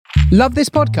Love this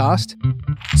podcast?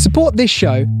 Support this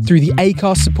show through the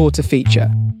Acast supporter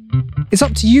feature. It's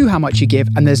up to you how much you give,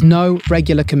 and there's no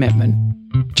regular commitment.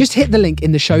 Just hit the link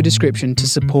in the show description to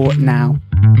support now.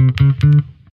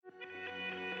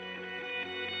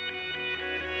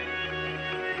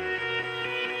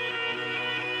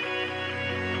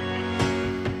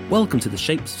 Welcome to The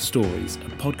Shapes of Stories, a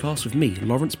podcast with me,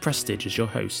 Lawrence Prestige, as your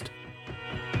host.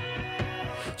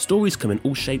 Stories come in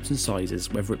all shapes and sizes,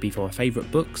 whether it be from our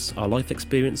favourite books, our life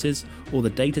experiences, or the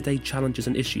day-to-day challenges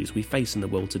and issues we face in the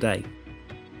world today.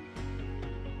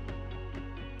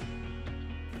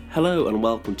 Hello and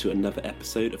welcome to another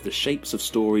episode of The Shapes of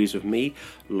Stories with me,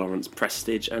 Lawrence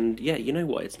Prestige. And yeah, you know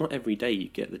what, it's not every day you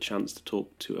get the chance to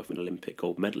talk to an Olympic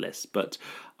gold medalist, but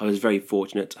I was very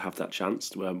fortunate to have that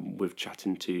chance with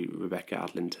chatting to Becky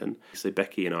Adlington. So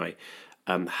Becky and I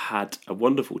had a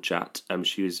wonderful chat.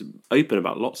 She was open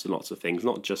about lots and lots of things,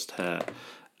 not just her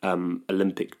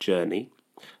Olympic journey,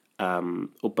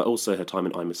 but also her time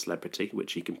in I'm a Celebrity, which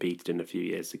she competed in a few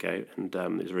years ago. And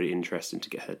it was really interesting to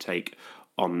get her take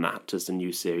on that, as the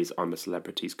new series I'm a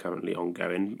Celebrity is currently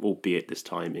ongoing, albeit this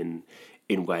time in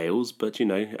Wales. But, you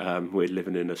know, we're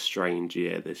living in a strange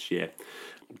year this year.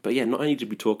 But yeah, not only did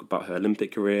we talk about her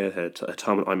Olympic career, her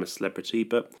time at I'm a Celebrity,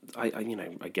 but I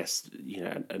guess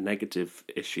a negative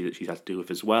issue that she's had to deal with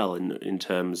as well in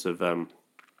terms of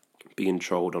being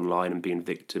trolled online and being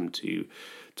victim to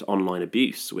online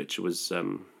abuse, which was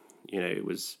it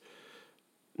was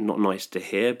not nice to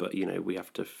hear. But we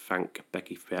have to thank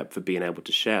Becky for being able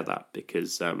to share that,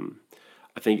 because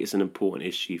I think it's an important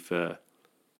issue for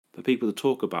people to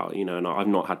talk about. And I've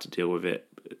not had to deal with it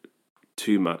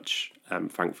too much,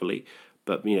 thankfully,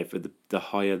 but for the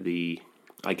higher the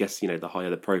higher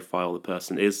the profile the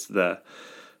person is, the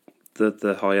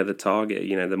higher the target,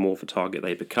 the more of a target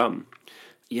they become.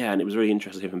 Yeah, and it was really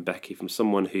interesting to hear from Becky, from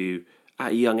someone who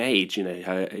at a young age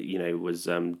was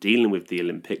dealing with the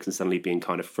Olympics and suddenly being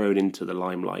kind of thrown into the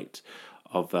limelight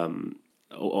of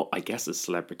or I guess a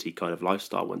celebrity kind of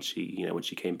lifestyle when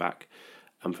she came back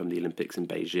from the Olympics in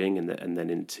Beijing and then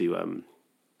into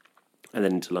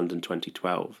London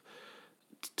 2012,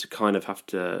 to kind of have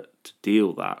to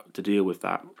deal with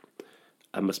that.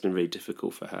 It must have been really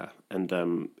difficult for her, and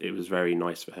it was very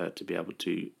nice for her to be able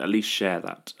to at least share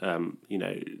that,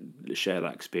 share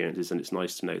that experiences. And it's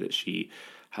nice to know that she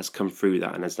has come through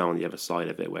that and is now on the other side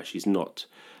of it, where she's not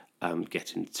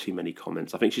getting too many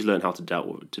comments. I think she's learned how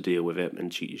to deal with it,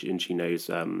 and she knows.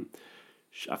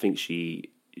 I think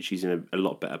she's in a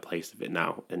lot better place of it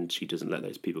now, and she doesn't let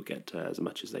those people get to her as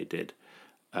much as they did.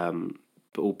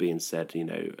 But all being said,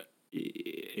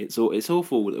 it's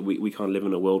awful that we can't live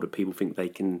in a world where people think they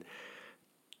can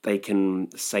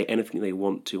say anything they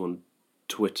want to on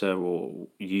Twitter or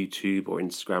YouTube or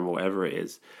Instagram or whatever it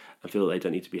is, and feel that they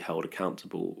don't need to be held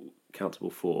accountable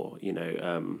for.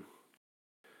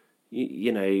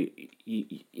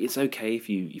 It's okay if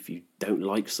you don't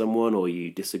like someone, or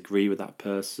you disagree with that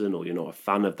person, or you're not a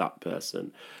fan of that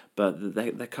person, but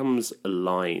there comes a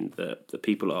line that the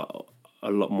people are a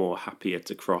lot more happier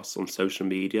to cross on social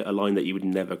media, a line that you would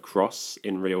never cross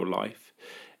in real life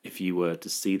if you were to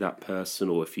see that person,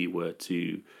 or if you were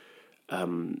to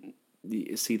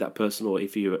see that person, or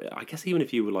even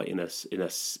if you were like in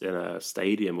a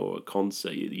stadium or a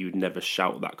concert, you would never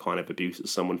shout that kind of abuse at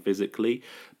someone physically.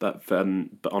 But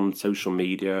on social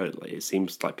media, it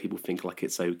seems like people think like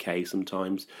it's okay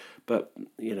sometimes. But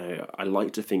I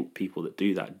like to think people that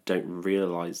do that don't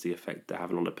realise the effect they're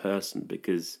having on a person,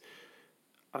 because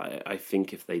I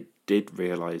think if they did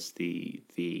realise the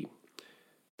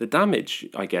damage,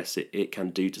 I guess it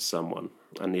can do to someone,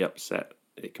 and the upset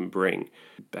it can bring.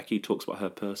 Becky talks about her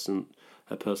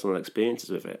personal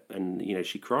experiences with it, and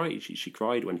she cried. She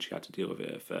cried when she had to deal with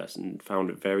it at first, and found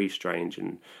it very strange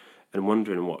and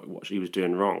wondering what she was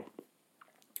doing wrong.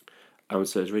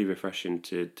 So it's really refreshing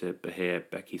to hear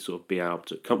Becky sort of be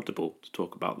comfortable to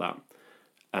talk about that,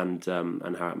 and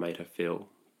how it made her feel.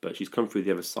 But she's come through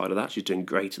the other side of that. She's doing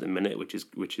great at the minute,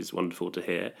 which is wonderful to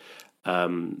hear.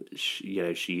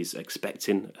 She's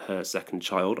expecting her second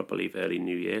child, I believe, early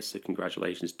New Year. So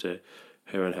congratulations to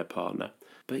her and her partner.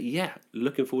 But yeah,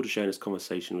 looking forward to sharing this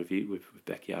conversation with you, with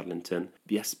Becky Adlington.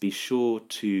 Yes, be sure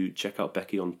to check out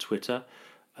Becky on Twitter.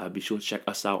 Be sure to check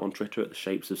us out on Twitter at The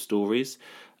Shapes of Stories.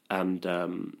 And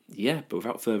but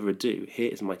without further ado,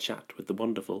 here is my chat with the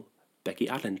wonderful Becky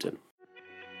Adlington.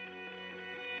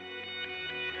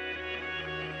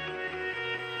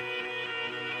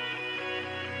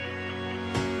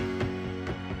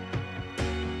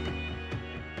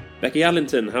 Becky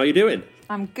Adlington, how are you doing?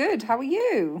 I'm good. How are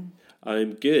you?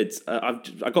 I'm good.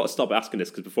 I've got to stop asking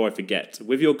this because before I forget,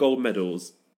 with your gold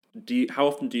medals, How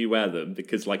often do you wear them?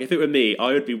 Because like if it were me,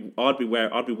 I'd be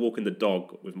walking the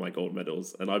dog with my gold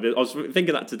medals, and I was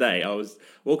thinking that today. I was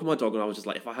walking my dog, and I was just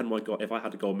like, if I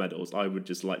had the gold medals, I would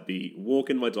just like be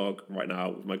walking my dog right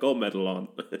now with my gold medal on.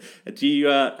 Do you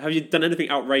have you done anything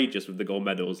outrageous with the gold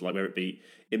medals, like whether it be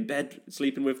in bed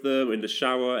sleeping with them, in the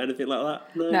shower, anything like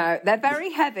that? No, they're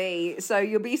very heavy, so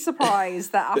you'll be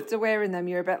surprised that after wearing them,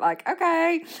 you're a bit like,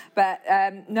 okay. But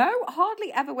no,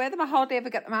 hardly ever wear them. I hardly ever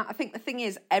get them out. I think the thing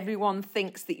is, everyone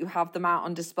thinks that you have them out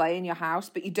on display in your house,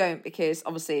 but you don't, because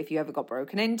obviously if you ever got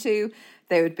broken into,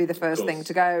 they would be the first thing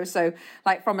to go. So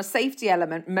like from a safety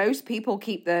element, most people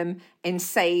keep them in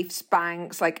safes,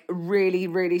 banks, like really,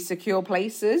 really secure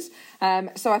places.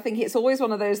 So I think it's always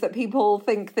one of those that people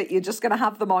think that you're just going to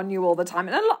have them on you all the time.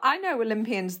 And I know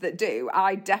Olympians that do.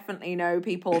 I definitely know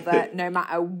people that no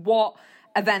matter what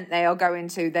event they are going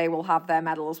to, they will have their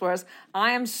medals. Whereas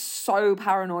I am so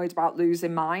paranoid about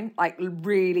losing mine, like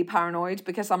really paranoid,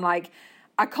 because I'm like,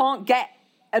 I can't get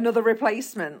another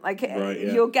replacement. Like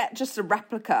you'll get just a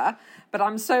replica, but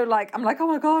I'm like, oh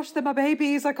my gosh, they're my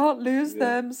babies, I can't lose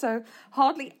them. So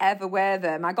hardly ever wear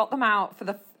them.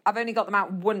 I've only got them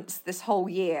out once this whole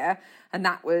year, and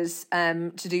that was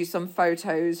to do some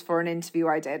photos for an interview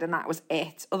I did, and that was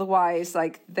it. Otherwise,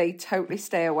 like, they totally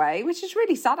stay away, which is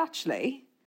really sad, actually.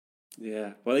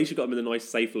 Yeah, well, at least you got them in a nice,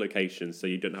 safe location, so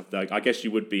you don't have to. I guess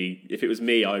you would be, if it was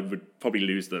me, I would probably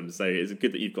lose them. So it's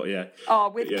good that you've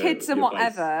got with kids and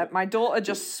whatever, my daughter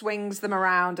just swings them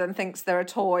around and thinks they're a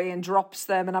toy and drops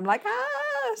them, and I'm like,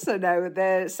 so no,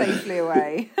 they're safely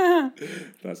away.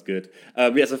 That's good.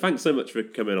 So thanks so much for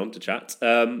coming on to chat.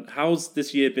 How's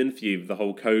this year been for you? The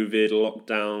whole COVID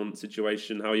lockdown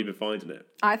situation. How have you been finding it?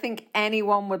 I think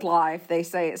anyone would lie if they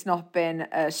say it's not been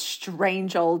a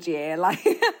strange old year. Like,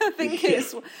 I think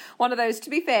it's one of those. To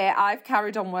be fair, I've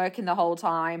carried on working the whole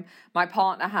time. My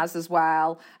partner has as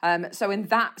well. So in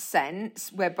that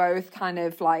sense, we're both kind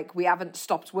of like, we haven't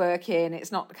stopped working.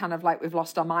 It's not kind of like we've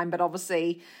lost our mind. But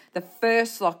obviously, the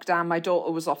first lockdown, my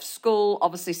daughter was off school.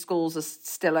 Obviously, schools are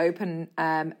still open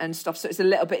and stuff. So it's a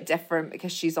little bit different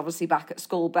because she's obviously back at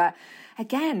school. But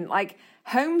again, like,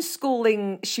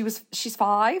 homeschooling, she's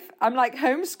 5. I'm like,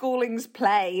 homeschooling's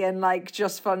play and like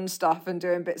just fun stuff and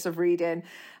doing bits of reading.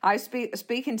 I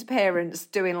speaking to parents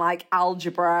doing like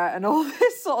algebra and all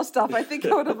this sort of stuff. I think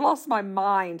I would have lost my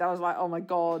mind. I was like, oh my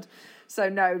God. So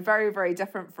no, very, very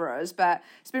different for us. But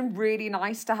it's been really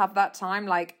nice to have that time.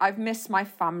 Like, I've missed my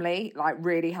family, like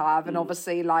really have. And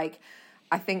obviously, like,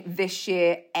 I think this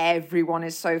year everyone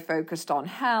is so focused on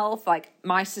health. Like,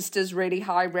 my sister's really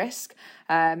high risk,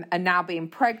 and now being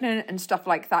pregnant and stuff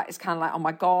like that is kind of like, oh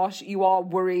my gosh, you are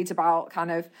worried about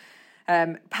kind of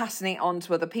passing it on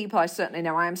to other people. I certainly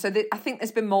know I am. So I think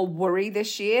there's been more worry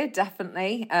this year,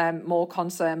 definitely, more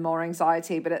concern, more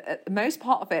anxiety. But at the most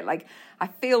part of it, like, I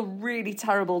feel really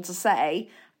terrible to say,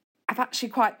 I've actually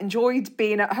quite enjoyed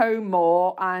being at home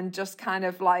more, and just kind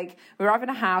of like, we're having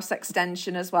a house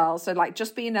extension as well. So like,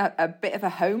 just being a bit of a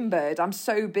home bird. I'm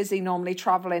so busy normally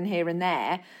traveling here and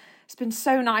there. It's been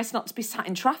so nice not to be sat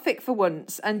in traffic for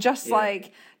once, and just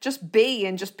just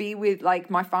be with like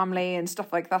my family and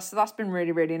stuff like that. So that's been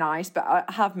really, really nice. But I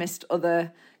have missed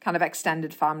other kind of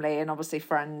extended family and obviously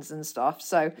friends and stuff.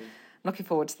 So looking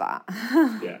forward to that.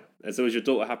 Yeah. And so was your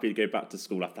daughter happy to go back to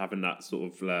school after having that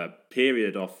sort of a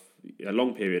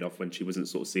long period off when she wasn't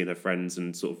sort of seeing her friends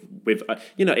and sort of with,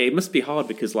 it must be hard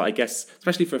because, like, I guess,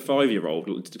 especially for a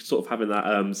 5-year-old, sort of having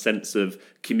that sense of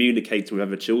communicating with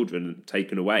other children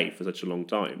taken away for such a long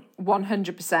time.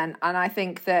 100%. And I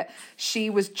think that she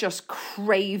was just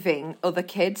craving other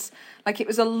kids. Like, it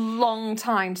was a long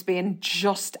time to be in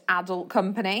just adult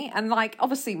company. And, like,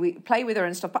 obviously we play with her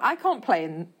and stuff, but I can't play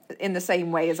in the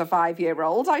same way as a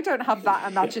 5-year-old. I don't have that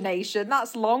imagination.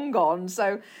 That's long gone.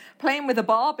 So playing with a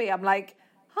Barbie, I'm like,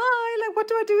 hi, like, what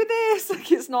do I do with this?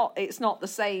 Like, it's not the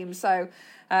same. So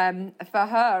for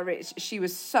her, she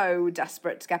was so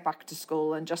desperate to get back to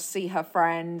school and just see her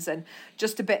friends and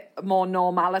just a bit more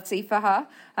normality for her.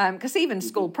 Because even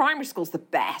primary school's the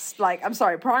best. Like, I'm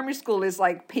sorry, primary school is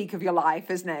like peak of your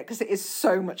life, isn't it? Because it is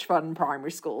so much fun,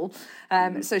 primary school.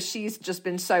 So she's just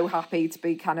been so happy to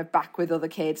be kind of back with other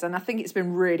kids. And I think it's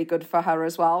been really good for her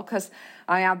as well, because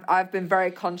I've been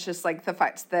very conscious, like, the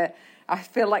fact that I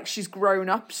feel like she's grown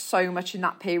up so much in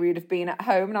that period of being at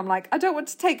home. And I'm like, I don't want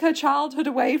to take her childhood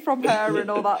away from her and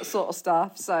all that sort of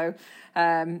stuff. So,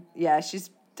 she's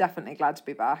definitely glad to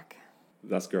be back.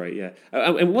 That's great, yeah.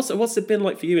 And what's it been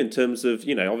like for you in terms of,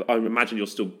 I imagine you're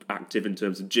still active in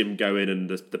terms of gym going and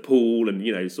the pool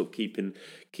and, sort of keeping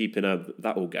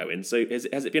that all going. So has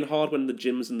it been hard when the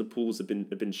gyms and the pools have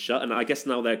been shut? And I guess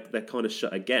now they're kind of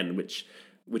shut again, which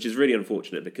which is really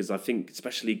unfortunate because I think,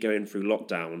 especially going through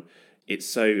lockdown, it's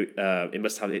so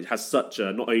it has such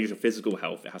a, not only your physical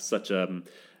health, it has such an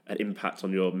impact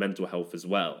on your mental health as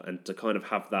well, and to kind of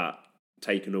have that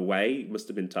taken away must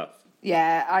have been tough.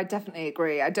 Yeah, I definitely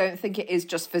agree. I don't think it is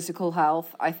just physical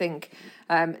health. I think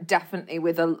definitely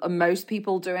with most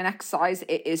people doing exercise,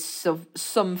 it is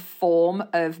some form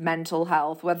of mental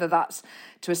health, whether that's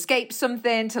to escape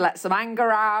something, to let some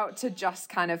anger out, to just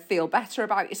kind of feel better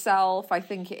about yourself. I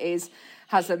think it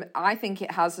has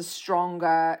a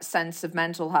stronger sense of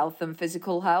mental health than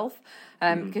physical health.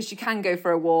 Because you can go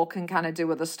for a walk and kind of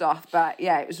do other stuff. But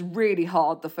yeah, it was really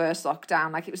hard the first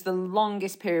lockdown. Like, it was the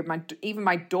longest period even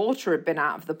my daughter had been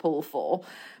out of the pool for.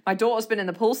 My daughter's been in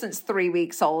the pool since 3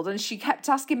 weeks old, and she kept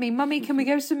asking me, Mummy, can we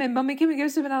go swimming? Mummy, can we go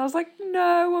swimming? And I was like,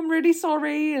 no, I'm really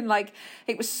sorry. And like,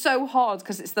 it was so hard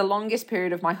because it's the longest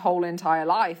period of my whole entire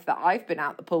life that I've been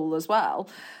out the pool as well.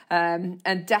 And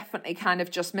definitely kind of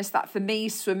just missed that. For me,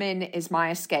 swimming is my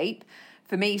escape.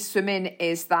 For me, swimming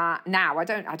is that now. I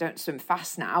don't swim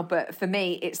fast now, but for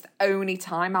me, it's the only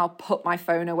time I'll put my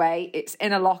phone away. It's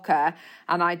in a locker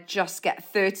and I just get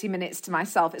 30 minutes to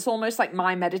myself. It's almost like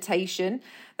my meditation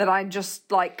that I just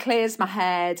like clears my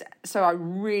head. So I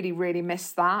really, really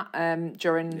missed that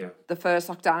during the first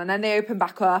lockdown. And then they opened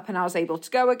back up and I was able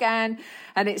to go again.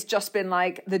 And it's just been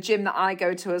like the gym that I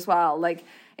go to as well. Like,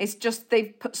 it's just,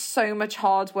 they've put so much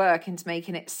hard work into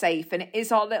making it safe. And it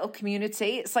is our little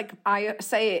community. It's like I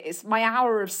say it's my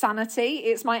hour of sanity.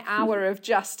 It's my hour of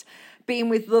just being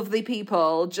with lovely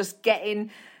people, just getting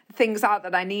things out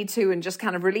that I need to and just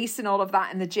kind of releasing all of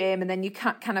that in the gym. And then you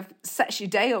can't kind of sets your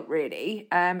day up really.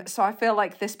 So I feel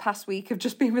like this past week of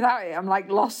just being without it, I'm like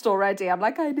lost already. I'm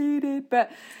like, I need it.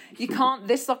 But you can't,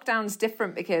 this lockdown's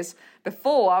different because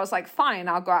before I was like, fine,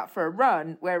 I'll go out for a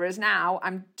run. Whereas now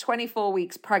I'm 24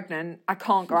 weeks pregnant. I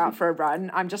can't go out for a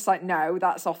run. I'm just like, no,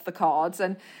 that's off the cards.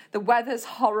 And the weather's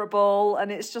horrible.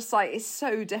 And it's just like, it's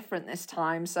so different this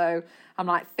time. So I'm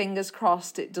like, fingers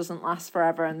crossed it doesn't last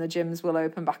forever and the gyms will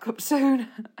open back up soon.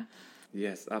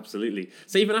 Yes, absolutely.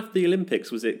 So even after the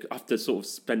Olympics, was it after sort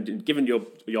of given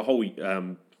your whole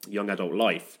young adult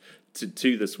life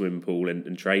to the swim pool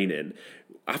and training,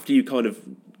 after you kind of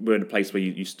were in a place where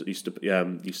you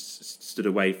stood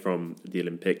away from the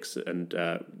Olympics and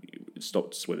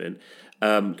stopped swimming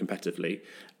competitively,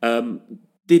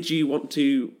 did you want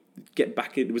to get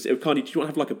back in? Was it kind of, did you want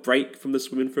to have like a break from the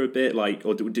swimming for a bit, like,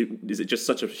 or is it just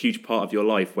such a huge part of your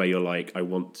life where you're like, I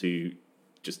want to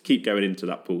just keep going into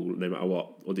that pool no matter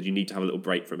what, or did you need to have a little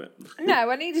break from it?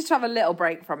 No, I needed to have a little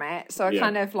break from it. So I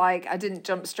kind of like, I didn't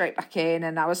jump straight back in,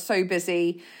 and I was so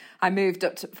busy. I moved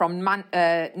up from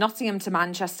Nottingham to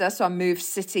Manchester, so I moved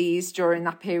cities during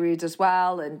that period as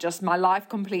well, and just my life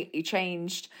completely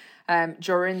changed.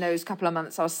 During those couple of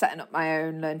months, I was setting up my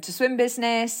own learn to swim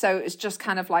business. So it was just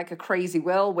kind of like a crazy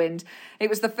whirlwind. It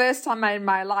was the first time in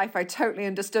my life I totally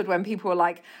understood when people were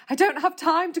like, I don't have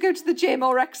time to go to the gym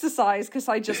or exercise, because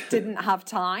I just didn't have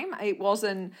time. It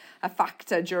wasn't a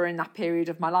factor during that period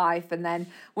of my life. And then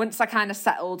once I kind of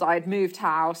settled, I'd moved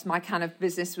house, my kind of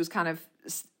business was kind of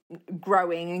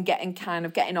growing and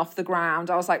getting off the ground.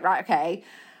 I was like, right, okay,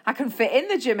 I can fit in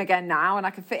the gym again now, and I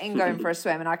can fit in going for a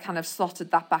swim, and I kind of slotted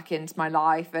that back into my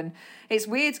life. And it's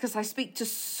weird because I speak to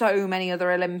so many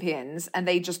other Olympians and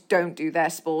they just don't do their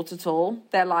sport at all.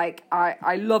 They're like,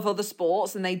 I love other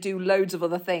sports, and they do loads of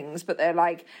other things, but they're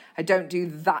like, I don't do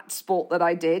that sport that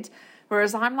I did.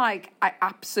 Whereas I'm like, I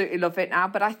absolutely love it now.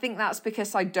 But I think that's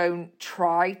because I don't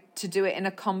try to do it in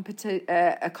a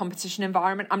competition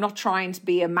environment. I'm not trying to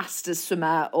be a masters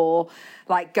swimmer or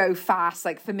like go fast.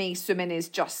 Like for me, swimming is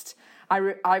just,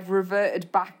 I've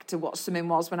reverted back to what swimming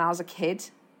was when I was a kid.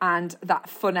 And that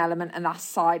fun element and that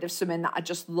side of swimming that I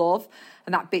just love.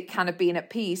 And that bit kind of being at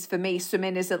peace. For me,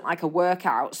 swimming isn't like a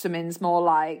workout. Swimming's more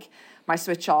like my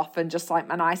switch off and just like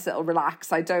my nice little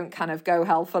relax. I don't kind of go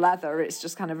hell for leather. It's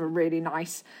just kind of a really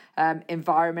nice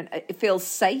environment. It feels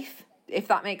safe, if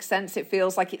that makes sense. It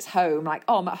feels like it's home. Like,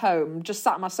 oh, I'm at home, just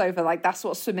sat on my sofa. Like, that's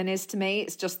what swimming is to me.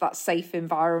 It's just that safe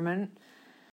environment.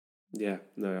 Yeah,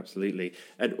 no, absolutely.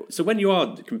 And so when you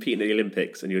are competing at the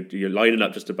Olympics and you're lining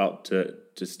up just about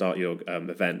to start your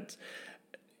event,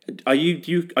 are you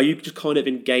just kind of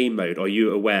in game mode? Are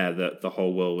you aware that the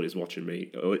whole world is watching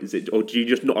me, or do you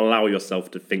just not allow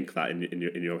yourself to think that in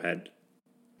your head?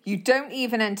 You don't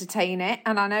even entertain it.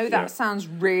 And I know that sounds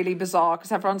really bizarre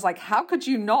because everyone's like, how could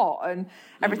you not? And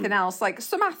everything else. Like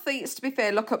some athletes, to be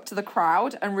fair, look up to the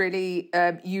crowd and really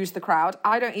use the crowd.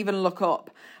 I don't even look up.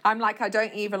 I'm like, I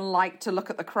don't even like to look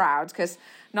at the crowd because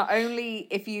not only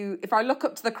if I look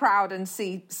up to the crowd and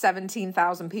see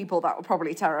 17,000 people, that will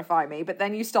probably terrify me. But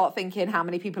then you start thinking how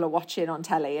many people are watching on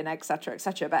telly and et cetera, et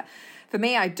cetera. But for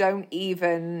me, I don't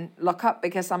even look up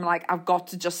because I'm like, I've got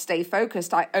to just stay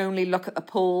focused. I only look at the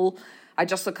pool. I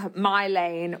just look at my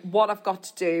lane, what I've got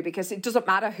to do, because it doesn't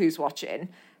matter who's watching.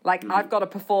 Like, I've got to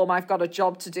perform. I've got a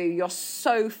job to do. You're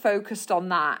so focused on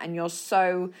that, and you're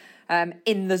so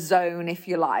in the zone, if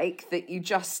you like, that you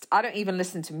just... I don't even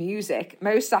listen to music.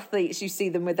 Most athletes, you see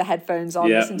them with the headphones on,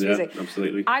 listen to music.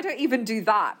 Absolutely. I don't even do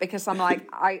that because I'm like,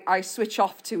 I switch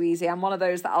off too easy. I'm one of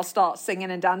those that I'll start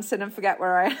singing and dancing and forget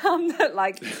where I am. That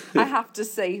like, I have to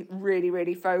stay really,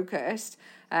 really focused.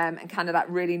 And kind of that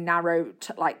really narrow,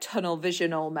 like tunnel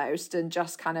vision almost, and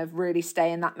just kind of really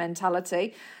stay in that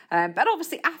mentality. But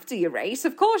obviously after your race,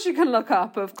 of course you can look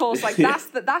up. Of course, like that's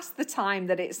the time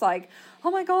that it's like,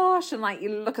 oh my gosh, and like you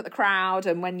look at the crowd,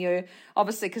 and when you're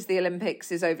obviously, because the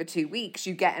Olympics is over 2 weeks,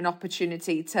 you get an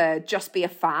opportunity to just be a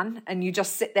fan, and you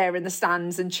just sit there in the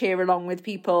stands and cheer along with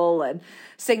people and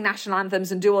sing national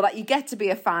anthems and do all that. You get to be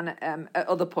a fan at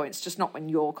other points, just not when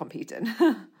you're competing.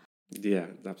 Yeah,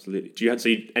 absolutely. Do you have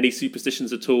any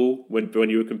superstitions at all when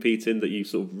you were competing that you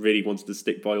sort of really wanted to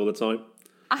stick by all the time?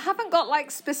 I haven't got like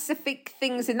specific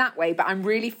things in that way, but I'm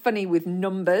really funny with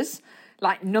numbers.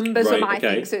 Like numbers are my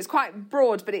thing. So it's quite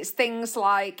broad, but it's things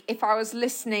like if I was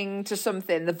listening to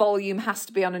something, the volume has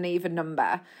to be on an even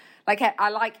number. Like I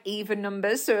like even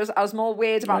numbers. So I was more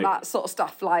weird about that sort of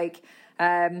stuff. Like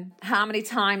how many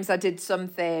times I did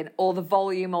something, or the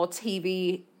volume or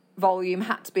TV volume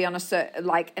had to be on a certain,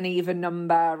 like an even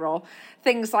number, or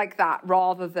things like that,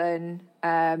 rather than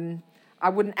I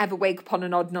wouldn't ever wake up on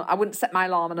an odd number. I wouldn't set my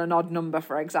alarm on an odd number,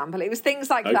 for example. It was things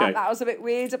like that I was a bit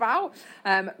weird about,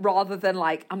 rather than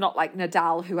like, I'm not like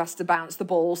Nadal who has to bounce the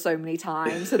ball so many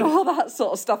times and all that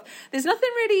sort of stuff. There's nothing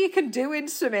really you can do in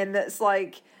swimming that's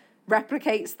like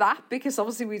replicates that, because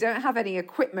obviously we don't have any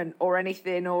equipment or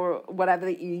anything or whatever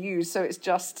that you use. So it's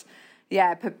just,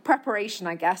 preparation,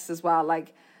 I guess, as well.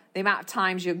 Like, the amount of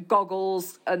times your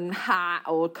goggles and hat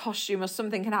or costume or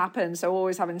something can happen. So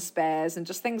always having spares and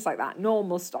just things like that.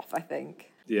 Normal stuff, I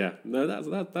think. Yeah, no,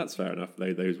 that's fair enough.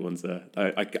 Those ones are...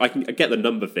 I get the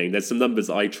number thing. There's some numbers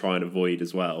I try and avoid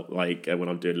as well, like when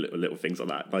I'm doing little things like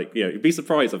that. Like, you'd be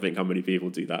surprised, I think, how many people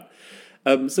do that.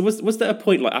 So was there a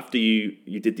point, like, after you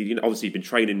did obviously you've been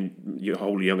training your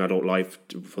whole young adult life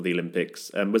for the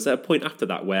Olympics. Was there a point after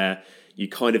that where you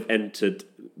kind of entered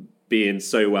being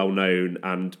so well known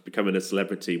and becoming a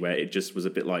celebrity, where it just was a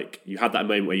bit like you had that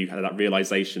moment where you had that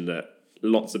realization that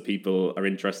lots of people are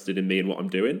interested in me and what I'm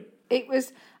doing?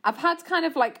 I've had kind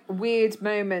of like weird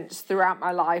moments throughout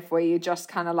my life where you're just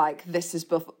kind of like, this is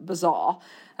bizarre.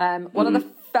 One of the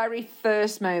very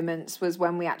first moments was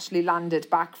when we actually landed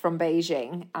back from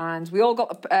Beijing, and we all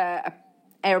got a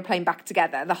aeroplane back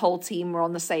together. The whole team were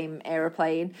on the same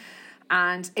aeroplane.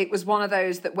 And it was one of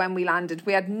those that when we landed,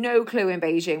 we had no clue in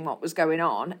Beijing what was going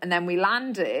on. And then we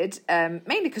landed,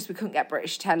 mainly because we couldn't get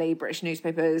British telly, British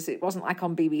newspapers. It wasn't like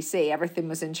on BBC. Everything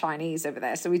was in Chinese over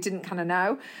there. So we didn't kind of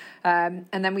know. And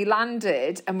then we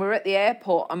landed and we were at the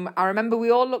airport. And I remember we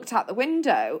all looked out the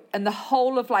window and the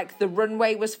whole of like the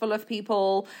runway was full of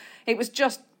people. It was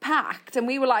just packed. And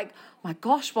we were like, oh my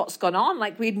gosh, what's gone on?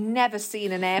 Like, we'd never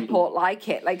seen an airport like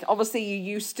it. Like, obviously you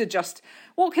used to just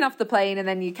walking off the plane and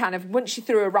then you kind of, once you're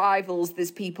through arrivals,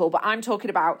 there's people. But I'm talking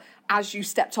about as you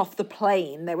stepped off the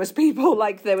plane, there was people,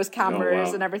 like there was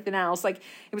cameras and everything else. Like,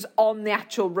 it was on the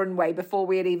actual runway before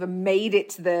we had even made it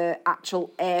to the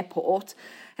actual airport.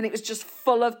 And it was just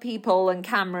full of people and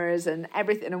cameras and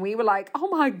everything. And we were like, oh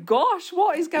my gosh,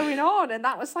 what is going on? And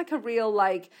that was like a real,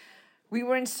 like, we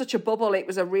were in such a bubble. It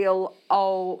was a real,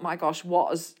 oh my gosh, what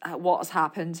has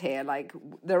happened here? Like,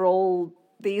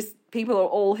 these people are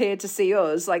all here to see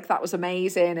us. Like, that was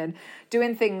amazing. And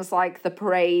doing things like the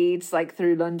parades, like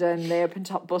through London, the open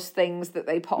top bus things that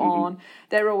they put on,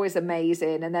 they're always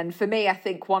amazing. And then for me, I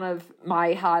think one of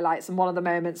my highlights and one of the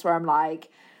moments where I'm like,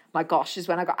 my gosh, is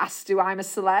when I got asked to do I'm a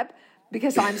Celeb,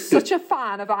 because I'm such a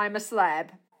fan of I'm a Celeb.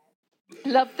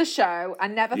 Loved the show. I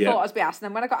never thought I'd be asked. And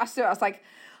then when I got asked to do it, I was like,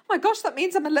 oh my gosh, that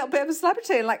means I'm a little bit of a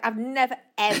celebrity. And like, I've never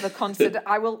ever considered,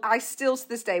 I still to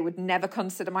this day would never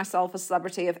consider myself a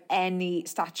celebrity of any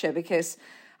stature, because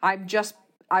I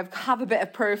have a bit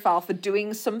of profile for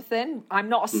doing something. I'm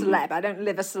not a celeb. I don't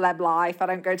live a celeb life. I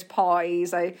don't go to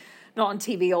parties. I'm not on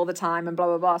TV all the time and blah,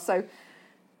 blah, blah. So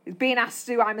being asked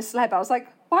to do I'm a Celeb, I was like,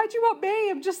 why do you want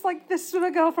me? I'm just like this swimmer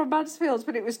girl from Mansfield.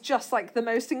 But it was just like the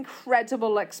most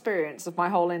incredible experience of my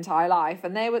whole entire life.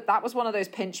 And that was one of those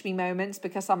pinch me moments,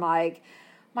 because I'm like,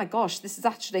 my gosh, this is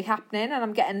actually happening and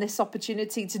I'm getting this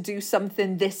opportunity to do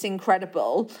something this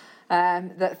incredible.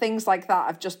 That things like that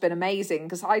have just been amazing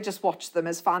because I just watch them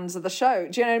as fans of the show.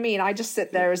 Do you know what I mean? I just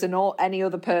sit there as any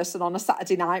other person on a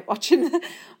Saturday night watching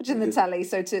the telly.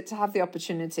 So to have the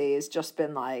opportunity has just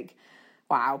been like,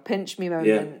 wow, pinch me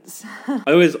moments.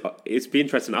 It's been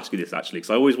interesting to ask you this actually, because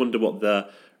I always wonder what the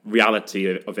reality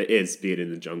of it is being in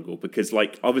the jungle, because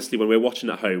like obviously when we're watching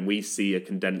at home we see a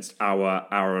condensed hour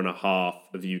and a half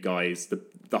of you guys,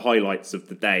 the highlights of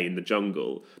the day in the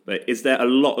jungle, but is there a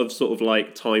lot of sort of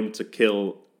like time to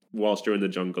kill whilst you're in the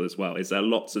jungle as well? Is there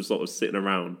lots of sort of sitting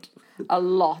around? A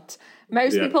lot.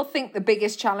 Most people think the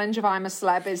biggest challenge of I'm a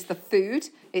Celeb is the food.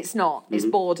 It's not. It's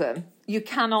boredom. You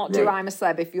cannot do I'm a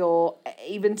Celeb if you're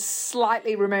even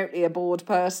slightly remotely a bored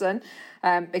person,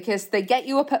 because they get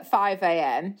you up at 5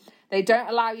 a.m. They don't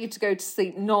allow you to go to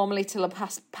sleep normally till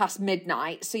past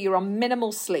midnight, so you're on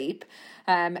minimal sleep,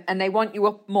 and they want you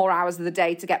up more hours of the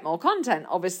day to get more content,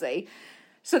 obviously.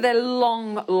 So they're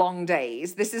long, long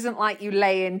days. This isn't like you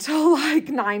lay until like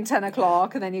 9, 10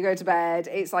 o'clock and then you go to bed.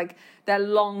 It's like they're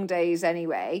long days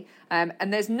anyway.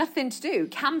 And there's nothing to do.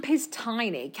 Camp is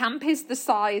tiny.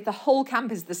 The whole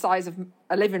camp is the size of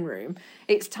a living room.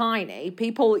 It's tiny.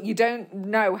 You don't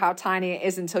know how tiny it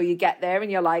is until you get there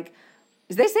and you're like,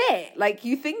 is this it? Like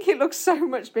you think it looks so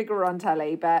much bigger on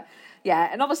telly, but yeah.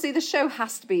 And obviously the show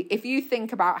has to be, if you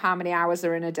think about how many hours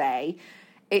are in a day,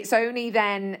 it's only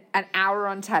then an hour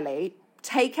on telly.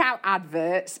 Take out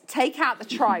adverts, take out the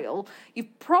trial.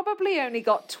 You've probably only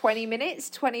got 20 minutes,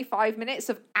 25 minutes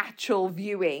of actual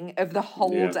viewing of the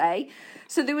whole day.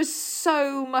 So there was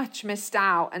so much missed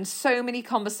out and so many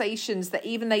conversations that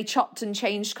even they chopped and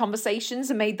changed conversations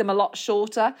and made them a lot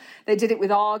shorter. They did it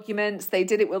with arguments. They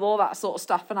did it with all that sort of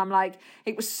stuff. And I'm like,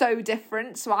 it was so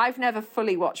different. So I've never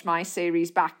fully watched my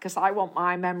series back because I want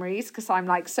my memories, because I'm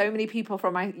like, so many people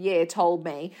from my year told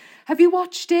me, have you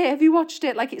watched it? Have you watched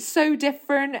it? Like, it's so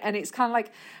different. And it's kind of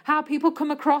like how people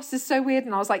come across is so weird.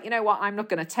 And I was like, you know what? I'm not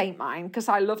going to taint mine because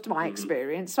I loved my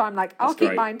experience. So I'm like, I'll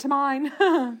keep mine to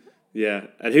mine. Yeah.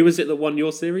 And who was it that won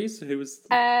your series? Who was?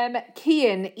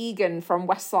 Kian Egan from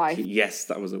Westside. Yes,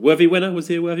 that was a worthy winner. Was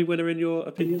he a worthy winner in your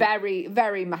opinion? Very,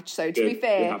 very much so. To be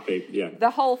fair, happy. Yeah. The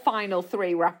whole final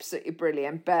 3 were absolutely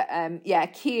brilliant. But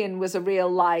Kian was a real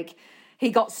like. He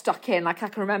got stuck in. Like I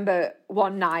can remember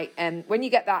one night, when you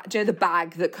get that, do you know, the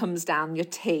bag that comes down your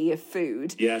tea of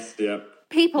food. Yes. Yeah.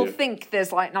 People think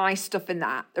there's like nice stuff in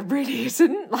that. There really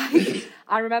isn't. Like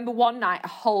I remember one night a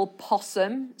whole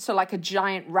possum, so like a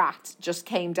giant rat, just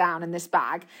came down in this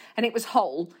bag and it was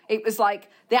whole. It was like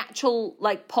the actual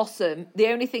like possum. The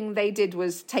only thing they did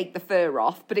was take the fur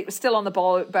off, but it was still on the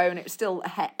bone. It was still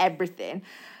everything.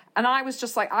 And I was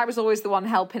just like, I was always the one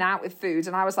helping out with food.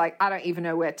 And I was like, I don't even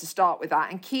know where to start with that.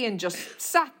 And Kian just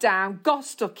sat down, got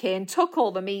stuck in, took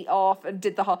all the meat off and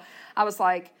did the whole... I was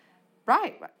like,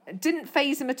 right, it didn't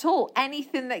faze him at all.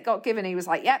 Anything that got given, he was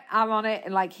like, yep, I'm on it.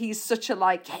 And like, he's such a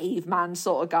like caveman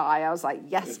sort of guy. I was like,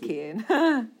 yes,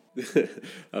 Kian.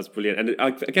 That's brilliant. And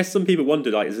I guess some people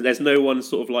wonder, like, there's no one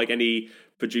sort of like any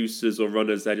producers or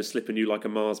runners there just slipping you like a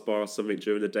Mars bar or something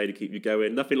during the day to keep you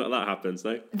going. Nothing like that happens,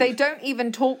 no? They don't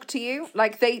even talk to you.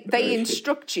 Like they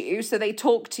instruct you. So they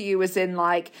talk to you as in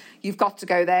like, you've got to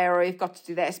go there or you've got to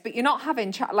do this, but you're not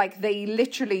having chat. Like they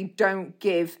literally don't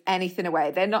give anything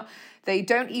away. They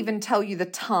don't even tell you the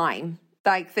time.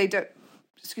 Like they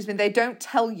don't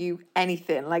tell you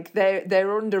anything. Like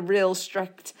they're under real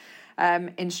strict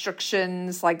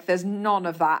instructions. Like there's none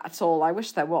of that at all. I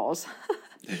wish there was.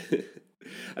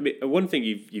 I mean, one thing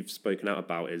you've spoken out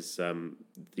about is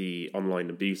the online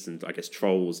abuse and I guess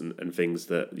trolls and things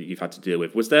that you've had to deal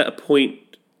with. Was there a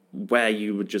point where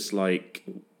you were just like,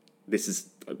 this is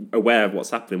aware of what's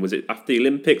happening? Was it after the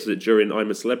Olympics? Was it during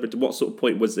I'm a Celebrity? What sort of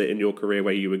point was it in your career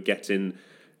where you were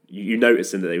you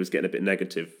noticing that it was getting a bit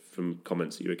negative from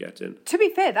comments that you were getting? To be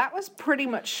fair, that was pretty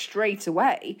much straight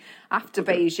away after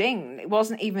Beijing. It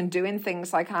wasn't even doing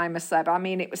things like I'm a Celeb. I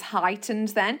mean, it was heightened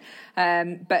then,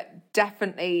 but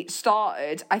definitely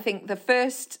started. I think the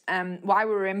first, while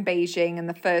we were in Beijing and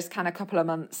the first kind of couple of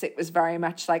months, it was very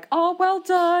much like, oh, well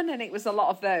done. And it was a lot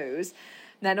of those.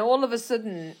 And then all of a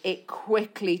sudden, it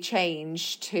quickly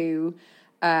changed to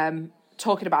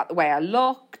talking about the way I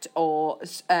looked or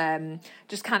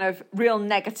just kind of real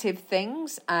negative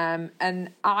things. And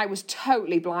I was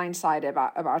totally blindsided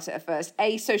about it at first.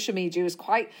 Social media was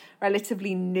quite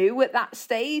relatively new at that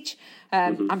stage.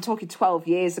 I'm talking 12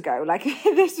 years ago. Like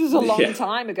this was a long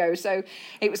time ago. So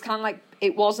it was kind of like,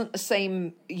 it wasn't the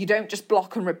same. You don't just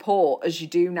block and report as you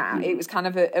do now. It was kind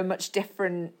of a much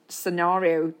different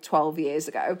scenario 12 years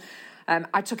ago.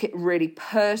 I took it really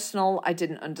personal. I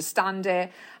didn't understand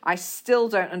it. I still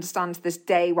don't understand to this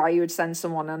day why you would send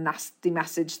someone a nasty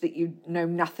message that you know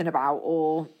nothing about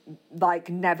or like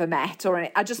never met or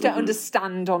anything. I just don't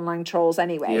understand online trolls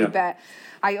anyway. Yeah. But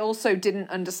I also didn't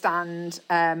understand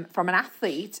from an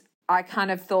athlete. I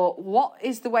kind of thought, what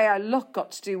is the way I look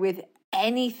got to do with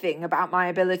anything about my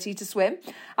ability to swim?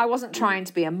 I wasn't trying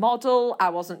to be a model. I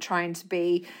wasn't trying to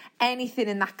be anything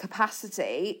in that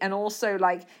capacity. And also,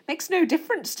 like, makes no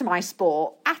difference to my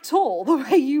sport at all, the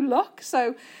way you look.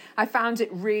 So I found it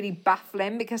really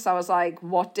baffling because I was like,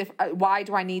 why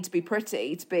do I need to be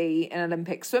pretty to be an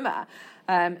Olympic swimmer?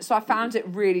 So I found it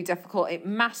really difficult. It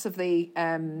massively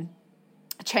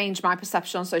changed my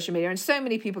perception on social media, and so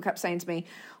many people kept saying to me,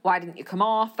 why didn't you come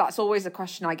off? That's always a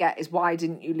question I get, is why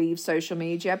didn't you leave social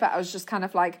media? But I was just kind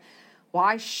of like,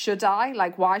 why should I?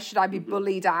 Like, why should I be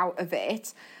bullied out of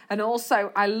it? And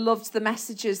also, I loved the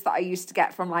messages that I used to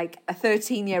get from like a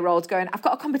 13-year-old going, I've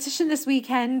got a competition this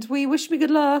weekend. Will you wish me good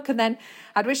luck? And then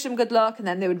I'd wish them good luck. And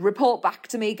then they would report back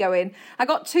to me going, I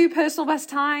got 2 personal best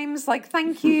times. Like,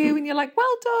 thank you. And you're like,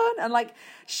 well done. And like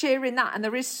sharing that. And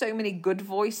there is so many good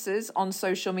voices on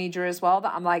social media as well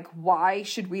that I'm like, why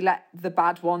should we let the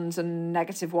bad ones and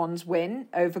negative ones win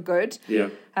over good? Yeah.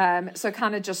 So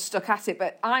kind of just stuck at it.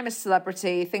 But I'm a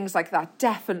celebrity. Things like that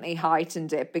definitely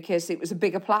heightened it because it was a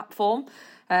bigger platform.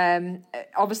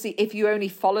 Obviously, if you only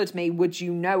followed me, would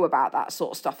you know about that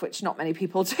sort of stuff, which not many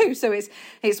people do. So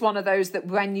it's one of those that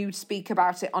when you speak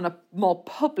about it on a more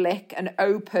public and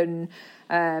open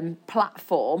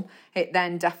platform, it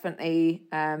then definitely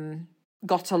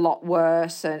got a lot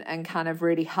worse and kind of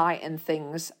really heightened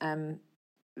things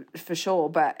for sure.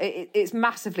 But it's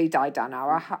massively died down now.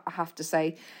 I have to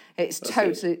say it's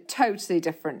totally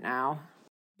different now.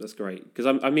 That's great. Because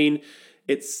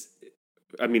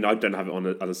I mean, I don't have it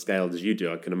on a scale as you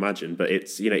do, I can imagine, but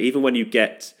it's, you know, even when you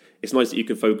get, it's nice that you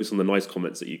can focus on the nice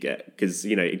comments that you get, because,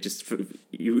 you know,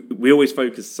 we always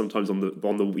focus sometimes on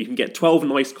the you can get 12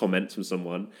 nice comments from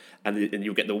someone, and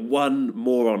you'll get the one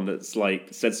moron that's like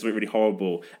said something really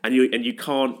horrible, and you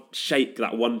can't shake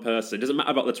that one person. It doesn't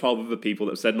matter about the 12 other people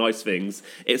that have said nice things.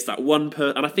 It's that one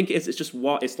person, and I think it's just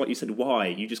why, it's like you said, why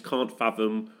you just can't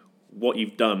fathom what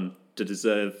you've done to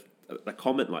deserve a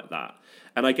comment like that.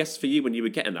 And I guess for you, when you were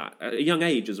getting that at a young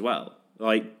age as well,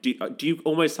 like, do you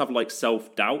almost have like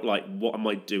self-doubt, like, what am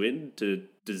I doing to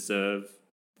deserve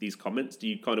these comments? Do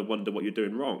you kind of wonder what you're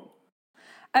doing wrong?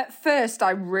 At first,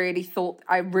 I really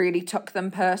took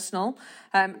them personal.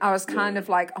 I was kind of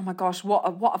like, oh my gosh,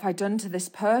 what have I done to this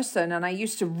person? And I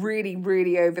used to really,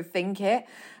 really overthink it.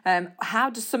 How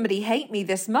does somebody hate me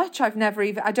this much? I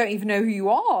don't even know who you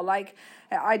are. Like,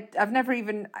 I've never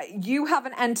even, you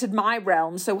haven't entered my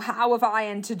realm, so how have I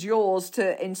entered yours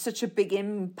in such a big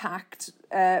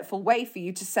impactful way for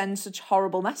you to send such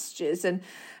horrible messages? And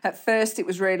at first it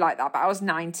was really like that, but I was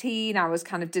 19, I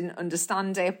didn't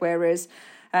understand it, whereas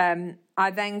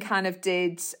I then kind of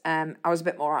did, I was a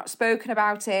bit more outspoken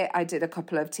about it. I did a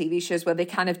couple of TV shows where they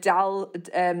kind of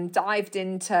dived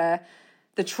into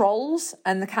the trolls,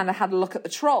 and they kind of had a look at the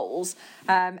trolls.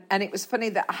 And it was funny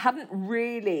that I hadn't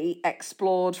really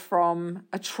explored from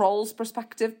a troll's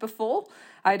perspective before.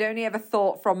 I'd only ever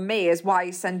thought from me as, why are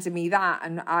you sending me that?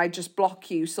 And I just block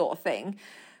you sort of thing.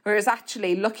 Whereas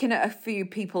actually looking at a few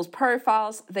people's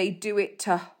profiles, they do it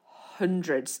to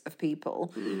hundreds of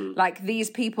people. Mm-hmm. Like, these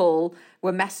people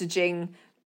were messaging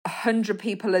 100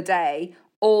 people a day,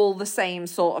 all the same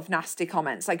sort of nasty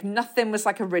comments. Like, nothing was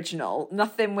like original.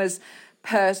 Nothing was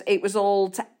it was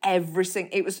all to everything.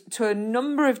 It was to a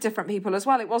number of different people as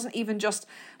well. It wasn't even just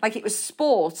like it was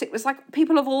sport. It was like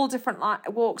people of all different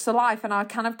walks of life. And I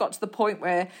kind of got to the point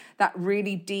where that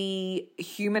really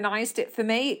dehumanized it for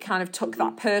me. It kind of took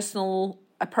that personal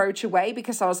approach away,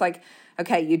 because I was like,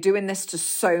 okay, you're doing this to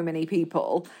so many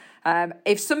people.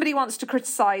 If somebody wants to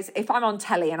criticize, if I'm on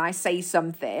telly and I say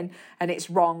something and it's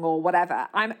wrong or whatever,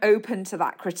 I'm open to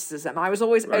that criticism. I was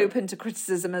always open to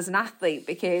criticism as an athlete,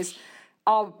 because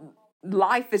our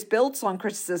life is built on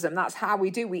criticism. That's how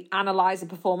we do. We analyze a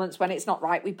performance. When it's not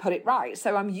right, we put it right.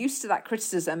 So I'm used to that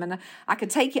criticism, and I can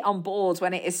take it on board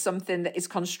when it is something that is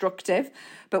constructive.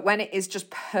 But when it is just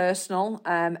personal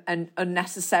and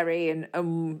unnecessary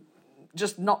and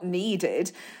just not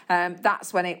needed,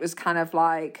 that's when it was kind of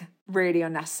like really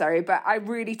unnecessary. But I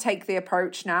really take the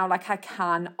approach now, like, I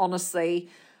can honestly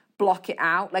block it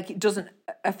out. Like, it doesn't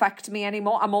affect me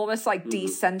anymore. I'm almost like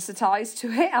desensitized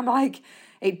to it. I'm like,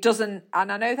 it doesn't,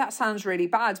 and I know that sounds really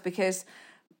bad, because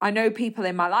I know people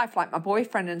in my life, like my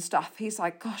boyfriend and stuff, he's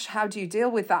like, gosh, how do you deal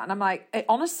with that? And I'm like, it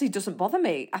honestly doesn't bother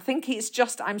me. I think it's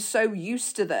just, I'm so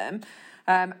used to them.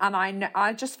 And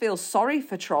I just feel sorry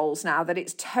for trolls now that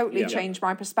it's totally changed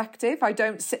my perspective. I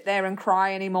don't sit there and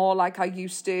cry anymore like I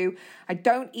used to. I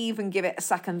don't even give it a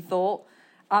second thought.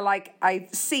 I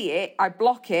see it, I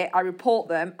block it, I report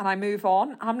them, and I move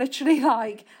on. I'm literally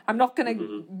like, I'm not going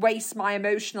to waste my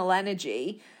emotional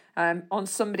energy on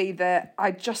somebody that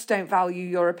I just don't value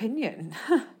your opinion.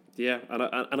 Yeah,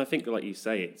 and I think, like you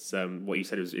say, it's what you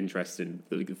said was interesting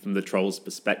from the troll's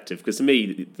perspective. Because to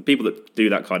me, the people that do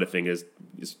that kind of thing is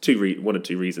one or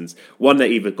two reasons. One, they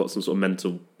either got some sort of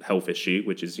mental health issue,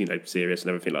 which is serious and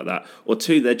everything like that, or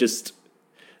two, they're just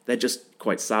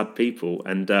quite sad people,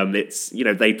 and it's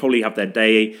they probably have their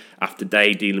day after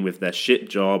day dealing with their shit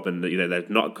job, and they're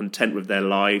not content with their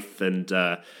life, and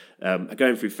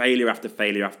going through failure after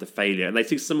failure after failure, and they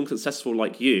see someone successful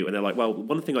like you, and they're like, well,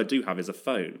 one thing I do have is a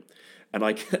phone, and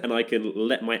I can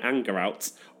let my anger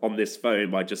out on this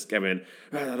phone by just going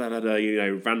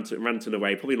ranting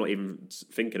away, probably not even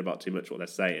thinking about too much what they're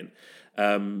saying.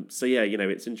 So yeah,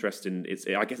 it's interesting.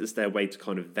 I guess it's their way to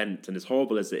kind of vent, and as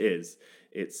horrible as it is,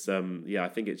 it's I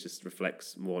think it just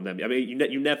reflects more on them. I mean,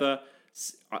 you never.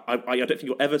 I don't think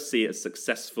you'll ever see a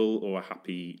successful or a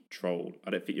happy troll.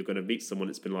 I don't think you're going to meet someone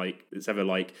that's ever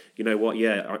like, you know what,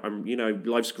 I'm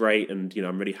life's great, and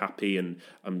I'm really happy, and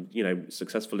I'm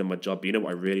successful in my job. But you know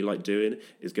what I really like doing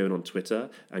is going on Twitter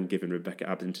and giving Rebecca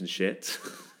Adlington shit.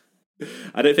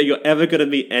 I don't think you're ever going to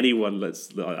meet anyone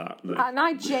that's like that. No. And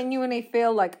I genuinely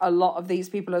feel like a lot of these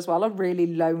people as well are really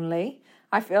lonely.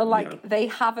 I feel like they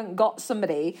haven't got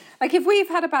somebody. Like, if we've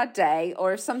had a bad day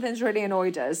or if something's really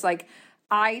annoyed us, like,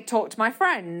 I talk to my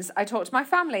friends, I talk to my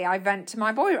family, I vent to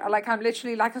my boy. Like, I'm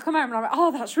literally like, I come home and I'm like,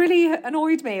 oh, that's really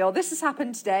annoyed me, or this has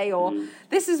happened today, or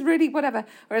this is really whatever.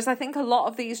 Whereas I think a lot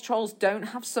of these trolls don't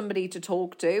have somebody to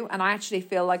talk to. And I actually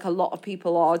feel like a lot of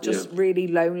people are just really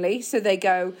lonely. So they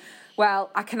go,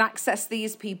 well, I can access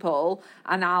these people,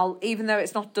 and I'll, even though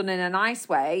it's not done in a nice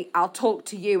way, I'll talk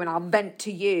to you and I'll vent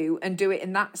to you and do it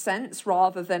in that sense,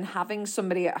 rather than having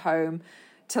somebody at home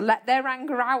to let their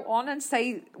anger out on and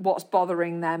say what's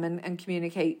bothering them and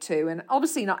communicate to. And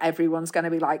obviously not everyone's going to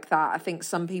be like that. I think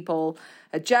some people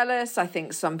are jealous. I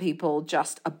think some people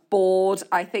just are bored.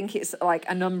 I think it's like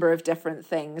a number of different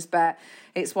things, but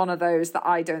it's one of those that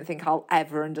I don't think I'll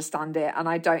ever understand it. And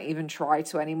I don't even try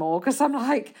to anymore, because I'm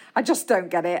like, I just don't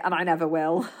get it, and I never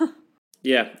will.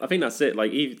 Yeah, I think that's it.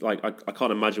 Like, I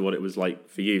can't imagine what it was like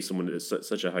for you, someone that's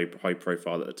such a high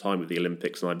profile at the time with the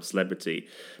Olympics, and I'm a celebrity.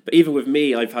 But even with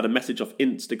me, I've had a message off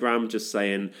Instagram just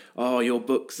saying, "Oh, your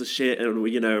books are shit," and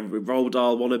Roald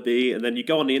Dahl wannabe. And then you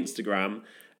go on the Instagram,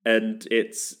 and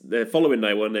they're following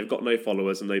no one, they've got no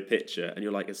followers and no picture, and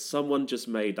you're like, has someone just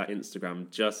made that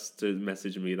Instagram just to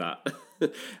message me that?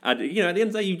 And at the end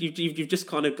of the day, you've just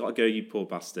kind of got to go, you poor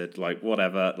bastard, like,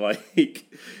 whatever.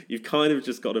 Like, you've kind of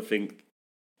just got to think,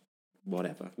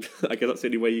 whatever. I guess that's the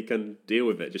only way you can deal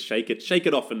with it. Just shake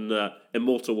it off in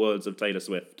immortal words of Taylor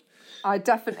Swift. I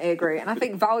definitely agree. And I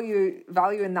think value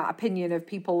in that opinion of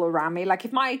people around me. Like,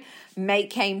 if my mate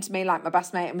came to me, like my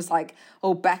best mate, and was like,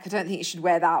 oh, Beck, I don't think you should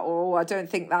wear that, or oh, I don't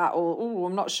think that, or oh,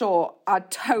 I'm not sure, I'd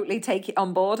totally take it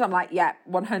on board. I'm like, yeah,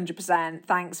 100%.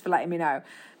 Thanks for letting me know.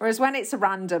 Whereas when it's a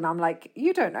random, I'm like,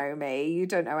 you don't know me. You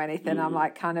don't know anything. I'm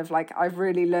like, kind of like, I've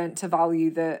really learned to value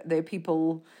the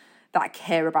people that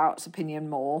care about its opinion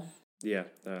more. Yeah,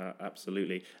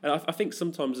 absolutely. And I think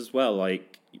sometimes as well,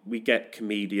 like, we get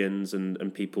comedians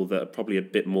and people that are probably a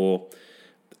bit more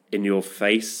in your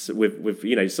face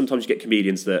with sometimes you get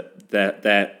comedians that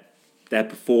their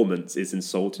performance is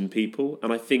insulting people,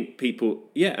 and I think people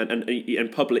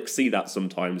and public see that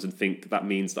sometimes and think that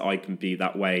means that I can be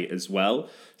that way as well.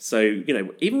 So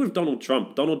even with Donald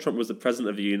Trump was the president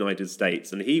of the United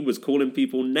States, and he was calling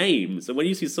people names. And when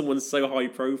you see someone so high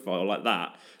profile like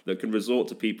that can resort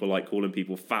to people like calling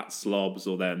people fat slobs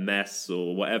or they're a mess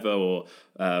or whatever, or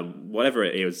whatever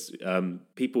it is,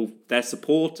 people, their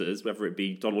supporters, whether it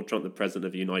be Donald Trump, the president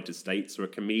of the United States, or a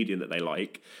comedian that they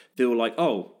like, feel like,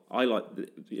 oh, I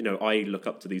look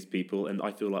up to these people, and I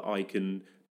feel like I can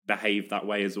behave that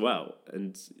way as well.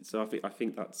 And so I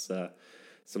think that's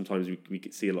sometimes we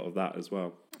could see a lot of that as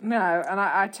well. No, and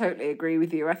I totally agree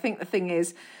with you. I think the thing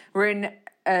is, we're in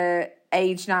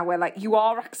age now where, like, you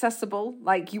are accessible,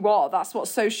 like, you are. That's what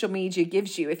social media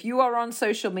gives you. If you are on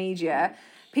social media,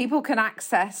 people can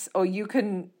access, or you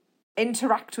can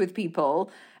interact with people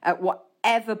at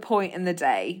whatever point in the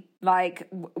day, like,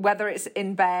 whether it's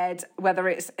in bed, whether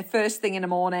it's first thing in the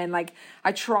morning. Like,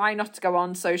 I try not to go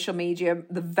on social media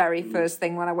the very first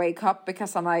thing when I wake up,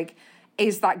 because I'm like,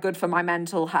 is that good for my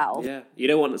mental health? Yeah, you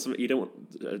don't want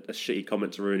a shitty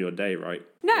comment to ruin your day, right?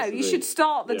 No, you should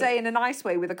start the day in a nice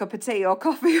way with a cup of tea or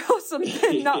coffee or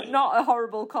something, not a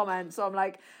horrible comment. So I'm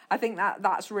like, I think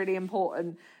that's really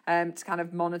important to kind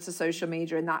of monitor social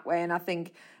media in that way. And I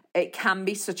think it can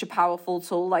be such a powerful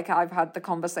tool. Like, I've had the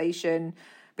conversation,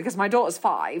 because my daughter's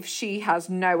 5, she has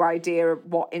no idea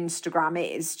what Instagram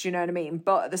is. Do you know what I mean?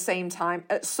 But at the same time,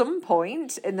 at some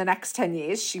point in the next 10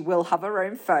 years, she will have her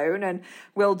own phone and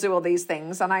will do all these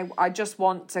things. And I just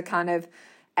want to kind of...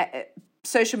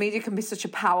 social media can be such a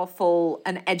powerful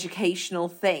and educational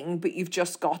thing, but you've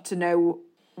just got to know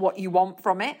what you want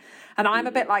from it. And I'm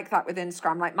a bit like that with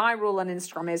Instagram. Like, my rule on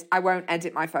Instagram is I won't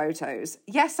edit my photos.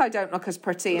 Yes, I don't look as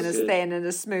pretty and as thin and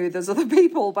as smooth as other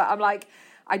people, but I'm like,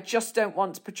 I just don't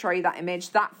want to portray that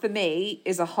image. That for me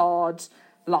is a hard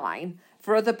line.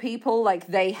 For other people, like,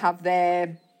 they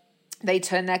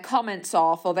turn their comments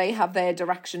off, or they have their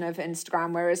direction of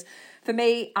Instagram. Whereas for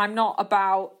me, I'm not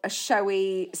about a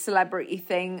showy celebrity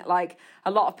thing. Like,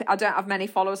 I don't have many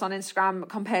followers on Instagram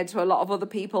compared to a lot of other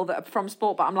people that are from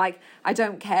sport, but I'm like, I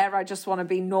don't care. I just want to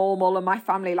be normal, and my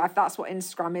family life. That's what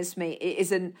Instagram is to me. It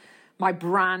isn't my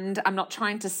brand. I'm not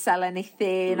trying to sell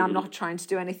anything. I'm not trying to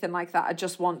do anything like that. I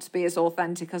just want to be as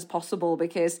authentic as possible,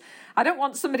 because I don't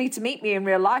want somebody to meet me in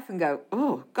real life and go,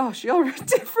 oh gosh, you're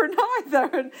different either.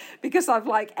 And because I've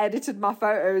like edited my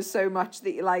photos so much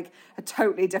that you're like a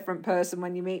totally different person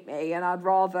when you meet me. And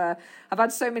I've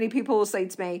had so many people say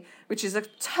to me, which is a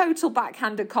total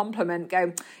backhanded compliment,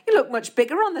 go, you look much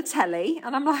bigger on the telly.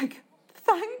 And I'm like,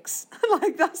 thanks.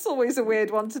 Like, that's always a weird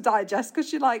one to digest,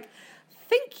 because you're like,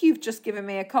 think you've just given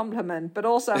me a compliment, but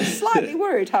also I'm slightly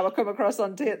worried how I come across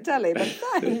on telly, but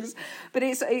thanks. But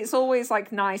it's always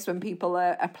like nice when people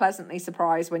are pleasantly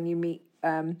surprised when you meet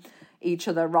each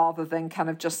other, rather than kind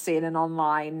of just seeing an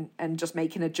online and just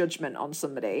making a judgment on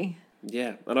somebody.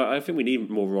 Yeah, and I think we need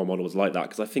more role models like that,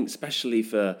 because I think especially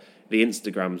for the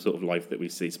Instagram sort of life that we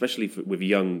see, especially with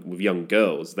young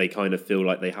girls, they kind of feel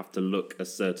like they have to look a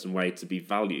certain way to be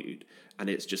valued. And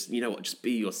it's just, you know what, just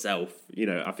be yourself. You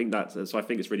know, I think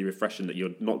it's really refreshing that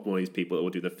you're not one of these people that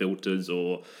will do the filters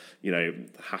or, you know,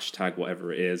 hashtag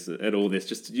whatever it is and all this,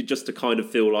 just to kind of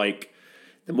feel like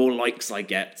the more likes I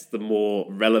get, the more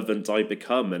relevant I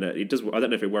become. And it does. I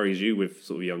don't know if it worries you with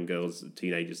sort of young girls,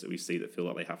 teenagers that we see that feel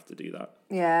like they have to do that.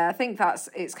 Yeah, I think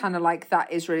it's kind of like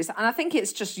that is really, and I think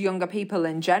it's just younger people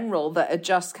in general that are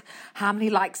just, how many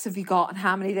likes have you got and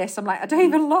how many this? I'm like, I don't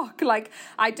even look. Like,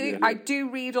 I do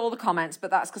read all the comments, but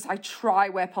that's because I try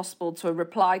where possible to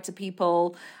reply to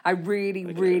people. I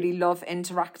really love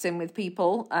interacting with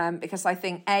people, because I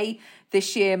think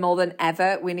this year more than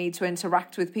ever we need to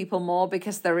interact with people more,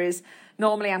 because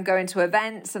normally I'm going to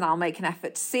events and I'll make an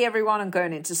effort to see everyone. I'm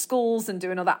going into schools and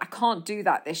doing all that. I can't do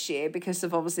that this year because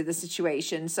of obviously the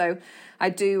situation. So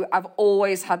I've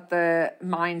always had the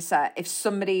mindset, if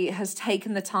somebody has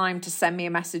taken the time to send me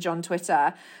a message on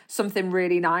Twitter, something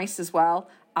really nice as well,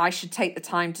 I should take the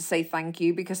time to say thank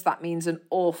you, because that means an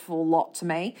awful lot to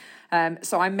me.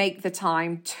 So I make the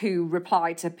time to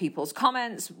reply to people's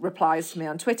comments, replies to me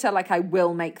on Twitter. Like, I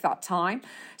will make that time.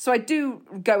 So I do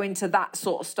go into that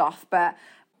sort of stuff, but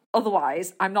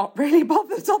otherwise I'm not really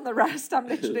bothered on the rest. I'm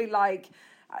literally like,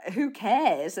 who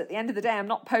cares? At the end of the day, I'm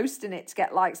not posting it to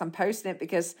get likes. I'm posting it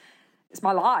because it's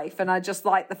my life and I just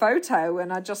like the photo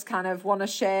and I just kind of want to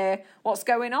share what's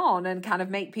going on and kind of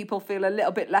make people feel a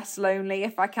little bit less lonely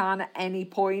if I can at any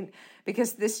point,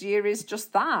 because this year is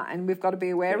just that and we've got to be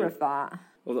aware of that.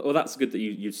 Well, that's good that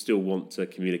you still want to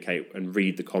communicate and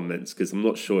read the comments, because I'm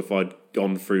not sure if I'd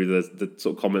gone through the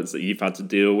sort of comments that you've had to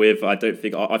deal with. I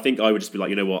think I would just be like,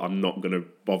 you know what, I'm not going to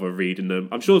bother reading them.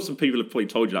 I'm sure some people have probably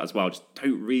told you that as well. Just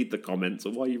don't read the comments.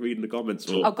 Or why are you reading the comments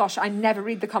for? Oh gosh, I never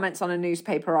read the comments on a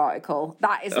newspaper article.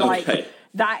 That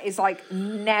is like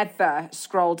never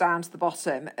scroll down to the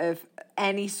bottom of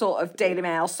any sort of Daily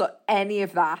Mail, so any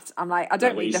of that. I'm like, I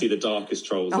don't read. You see the darkest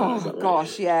trolls. Oh is that right?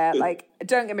 Gosh, yeah. Like,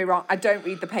 don't get me wrong, I don't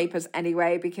read the papers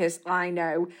anyway, because I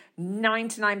know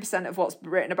 99% of what's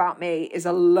written about me is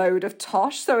a load of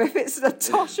tosh. So if it's a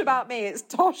tosh about me, it's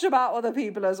tosh about other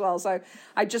people as well. So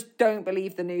I just don't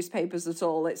believe the newspapers at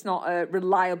all. It's not a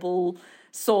reliable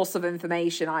source of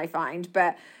information, I find.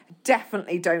 But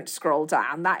definitely don't scroll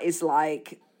down. That is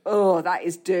like, oh, that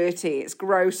is dirty. It's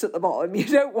gross at the bottom. You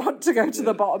don't want to go to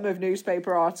the bottom of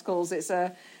newspaper articles. It's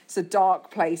a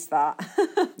dark place, that.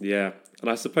 Yeah. And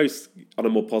I suppose on a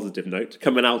more positive note,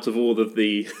 coming out of all of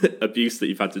the abuse that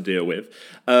you've had to deal with,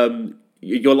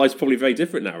 your life's probably very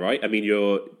different now, right? I mean,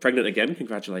 you're pregnant again.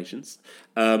 Congratulations.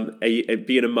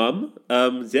 Being a mum.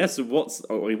 So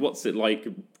what's it like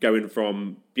going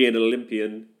from being an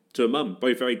Olympian to a mum.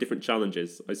 Both very different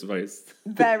challenges, I suppose.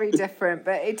 Very different,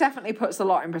 but it definitely puts a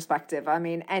lot in perspective. I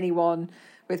mean, anyone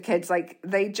with kids, like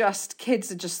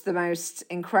kids are just the most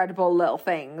incredible little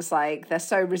things. Like, they're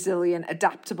so resilient,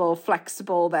 adaptable,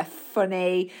 flexible, they're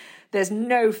funny. There's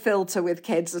no filter with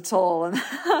kids at all. And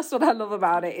that's what I love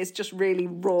about it. It's just really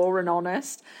raw and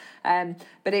honest.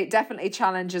 But it definitely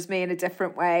challenges me in a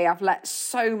different way. I've let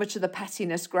so much of the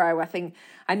pettiness grow. I think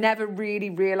I never really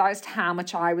realised how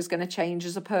much I was going to change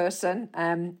as a person.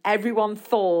 Everyone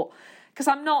thought, because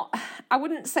I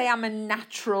wouldn't say I'm a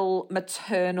natural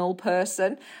maternal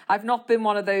person. I've not been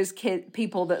one of those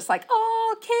people that's like,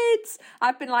 oh, kids.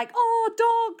 I've been like, oh,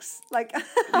 dogs. Like,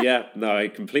 yeah, no, I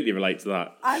completely relate to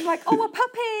that. I'm like, oh, a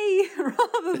puppy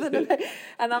rather than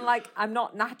and I'm like, I'm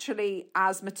not naturally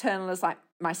as maternal as like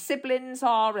my siblings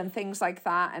are and things like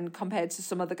that, and compared to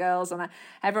some other girls. And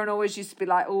everyone always used to be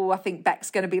like, oh, I think Beck's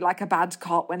going to be like a bad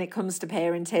cop when it comes to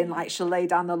parenting, like she'll lay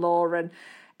down the law. And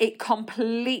it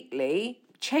completely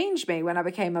changed me when I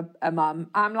became a mum.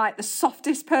 I'm like the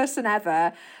softest person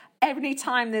ever. Every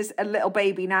time there's a little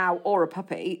baby now, or a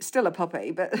puppy, still a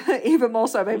puppy, but even more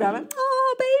so a baby, I'm like,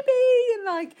 oh, baby. And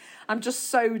like, I'm just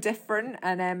so different.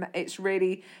 And it's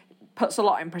really puts a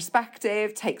lot in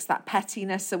perspective, takes that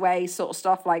pettiness away, sort of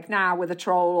stuff. Like now with a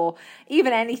troll or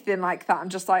even anything like that, I'm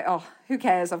just like, oh, who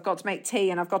cares? I've got to make tea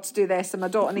and I've got to do this and my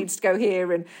daughter needs to go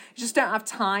here, and you just don't have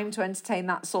time to entertain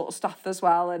that sort of stuff as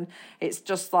well. And it's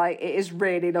just like, it is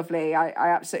really lovely. I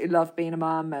absolutely love being a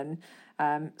mum.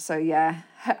 And so yeah,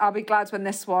 I'll be glad when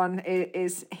this one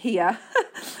is here.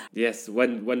 Yes,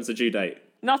 when's the due date?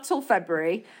 Not till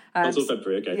February. Not till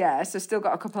February, okay. Yeah, so still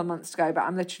got a couple of months to go, but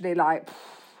I'm literally like,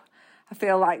 I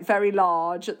feel like very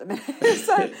large at the minute.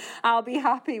 So I'll be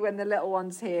happy when the little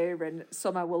one's here, and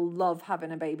Summer will love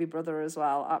having a baby brother as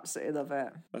well. Absolutely love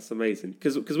it. That's amazing.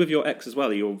 Because with your ex as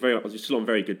well, you're still on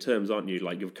very good terms, aren't you?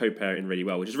 Like, you're co-parenting really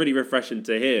well, which is really refreshing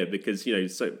to hear, because, you know,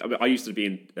 so I used to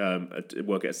be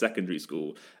work at a secondary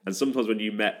school, and sometimes when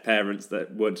you met parents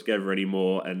that weren't together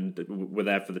anymore and were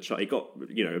there for the child, it got,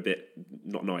 you know, a bit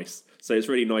not nice. So it's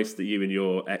really nice that you and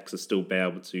your ex are still be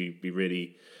able to be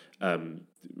really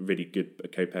good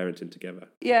at co-parenting together.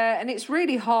 Yeah, and it's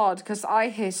really hard because I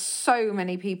hear so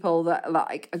many people that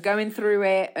like are going through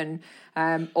it, and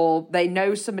or they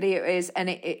know somebody who is, and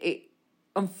it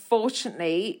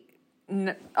unfortunately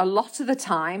a lot of the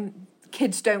time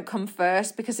kids don't come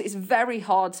first, because it's very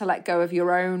hard to let go of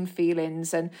your own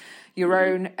feelings and your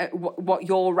own what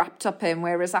you're wrapped up in,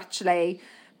 whereas actually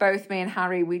both me and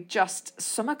Harry,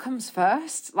 Summer comes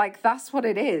first. Like, that's what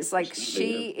it is. Like,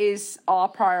 she is our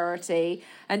priority.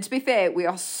 And to be fair, we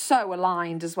are so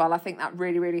aligned as well. I think that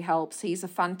really, really helps. He's a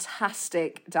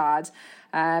fantastic dad.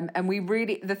 And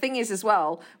the thing is as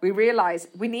well, we realise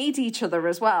we need each other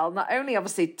as well. Not only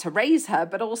obviously to raise her,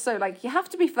 but also like, you have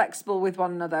to be flexible with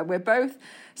one another. We're both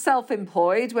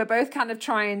self-employed. We're both kind of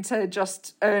trying to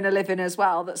just earn a living as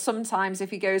well. That sometimes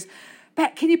if he goes,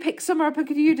 Beck, can you pick Summer up and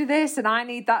can you do this? And I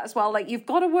need that as well. Like, you've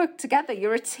got to work together.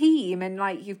 You're a team, and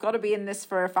like, you've got to be in this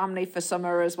for a family, for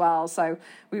Summer as well. So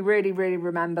we really, really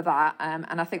remember that. And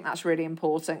I think that's really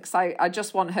important, because I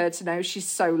just want her to know she's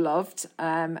so loved.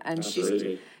 And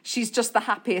she's just the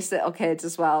happiest little kid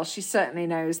as well. She certainly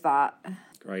knows that.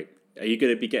 Great. Are you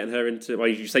going to be getting her into, well,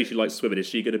 you say she likes swimming, is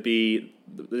she going to be,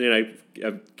 you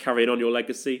know, carrying on your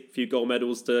legacy, a few gold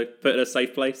medals to put in a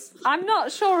safe place? I'm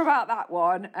not sure about that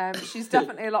one. She's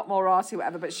definitely a lot more arty,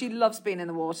 whatever, but she loves being in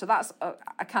the water. That's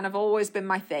kind of always been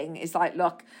my thing, is like,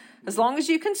 look, as long as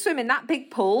you can swim in that big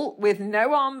pool with no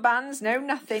armbands, no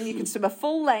nothing, you can swim a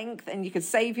full length and you can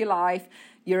save your life,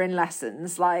 you're in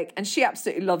lessons. Like, and she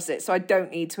absolutely loves it, so I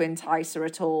don't need to entice her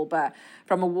at all. But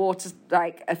from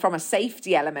from a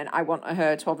safety element, I want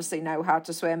her to obviously know how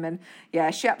to swim. And yeah,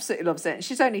 she absolutely loves it. And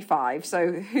she's only 5,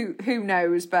 so who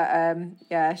knows? But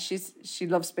yeah, she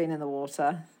loves being in the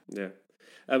water. Yeah.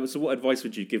 So what advice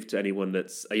would you give to anyone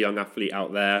that's a young athlete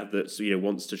out there that, you know,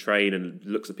 wants to train and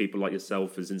looks at people like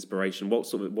yourself as inspiration?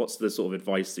 What's the sort of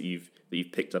advice that you've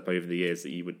picked up over the years that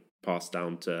you would pass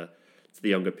down to the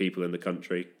younger people in the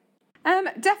country?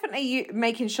 Definitely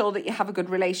making sure that you have a good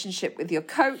relationship with your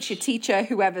coach, your teacher,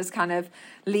 whoever's kind of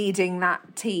leading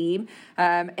that team.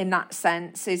 In that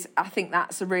sense, I think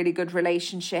that's a really good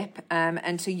relationship,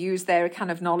 and to use their kind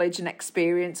of knowledge and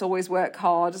experience. Always work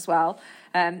hard as well,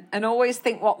 and always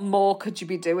think, what more could you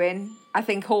be doing? I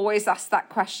think always ask that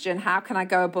question, how can I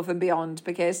go above and beyond?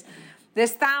 Because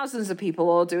there's thousands of people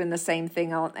all doing the same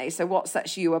thing, aren't they? So what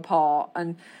sets you apart?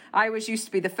 And I always used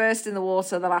to be the first in the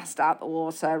water, the last out the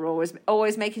water,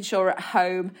 always making sure at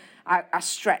home I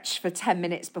stretch for 10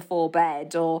 minutes before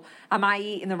bed, or am I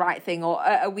eating the right thing, or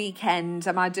at a weekend,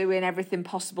 am I doing everything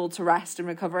possible to rest and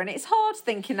recover? And it's hard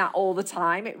thinking that all the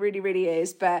time. It really, really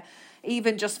is. But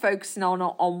even just focusing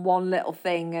on one little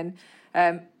thing,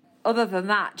 and other than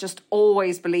that, just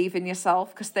always believe in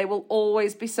yourself, because there will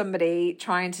always be somebody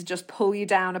trying to just pull you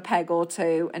down a peg or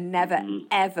two, and never,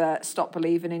 ever stop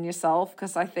believing in yourself.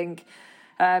 Because I think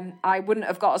I wouldn't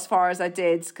have got as far as I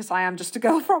did, because I am just a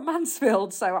girl from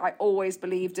Mansfield. So I always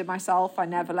believed in myself. I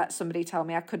never let somebody tell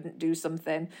me I couldn't do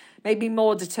something. Made me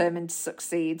more determined to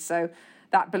succeed. So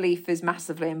that belief is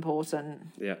massively important.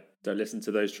 Yeah, don't listen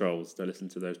to those trolls. Don't listen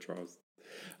to those trolls.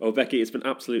 Oh, Becky, it's been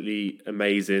absolutely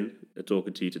amazing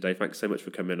talking to you today. Thanks so much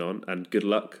for coming on, and good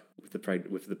luck with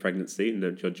the pregnancy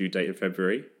and your due date in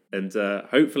February. And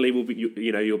hopefully,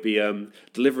 you'll be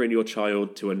delivering your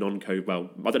child to a non-COVID. Well,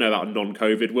 I don't know about a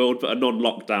non-COVID world, but a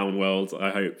non-lockdown world. I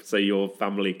hope so. Your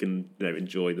family can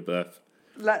enjoy the birth.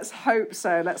 Let's hope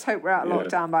so. Let's hope we're out of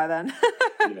lockdown by then.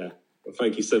 Yeah. Well,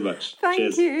 thank you so much.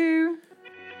 Thank you.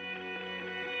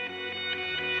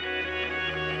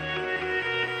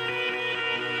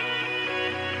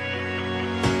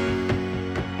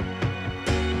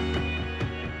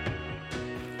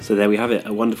 So there we have it,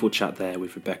 a wonderful chat there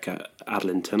with Rebecca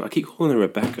Adlington. I keep calling her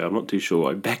Rebecca, I'm not too sure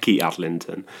why. Becky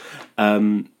Adlington. I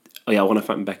want to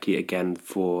thank Becky again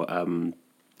for her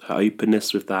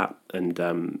openness with that. And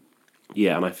and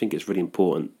I think it's really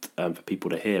important for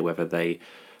people to hear whether they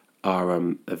are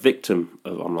a victim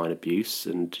of online abuse,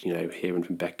 and, hearing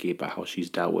from Becky about how she's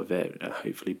dealt with it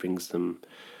hopefully brings them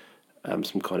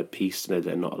some kind of peace to know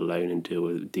they're not alone in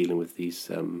dealing with these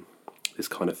this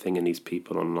kind of thing and these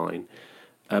people online.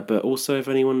 But also, if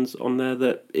anyone's on there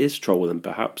that is trolling,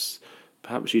 perhaps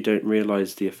you don't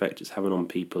realise the effect it's having on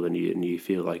people, and you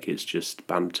feel like it's just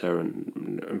banter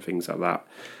and things like that.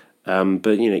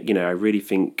 But I really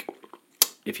think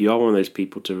if you are one of those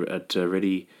people to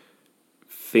really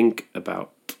think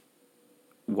about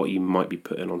what you might be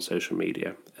putting on social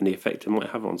media and the effect it might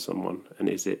have on someone, and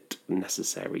is it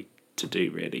necessary to do,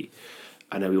 really?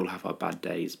 I know we all have our bad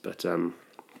days, but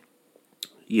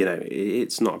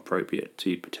it's not appropriate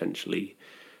to potentially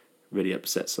really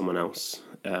upset someone else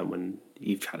when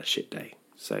you've had a shit day.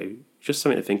 So just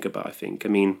something to think about, I think. I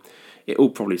mean, it all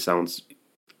probably sounds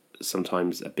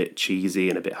sometimes a bit cheesy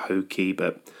and a bit hokey,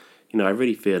 but, I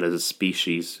really feel as a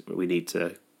species we need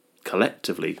to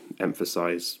collectively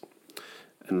emphasise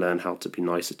and learn how to be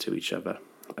nicer to each other.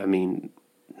 I mean,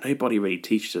 nobody really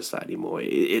teaches us that anymore.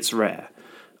 It's rare.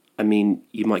 I mean,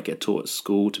 you might get taught at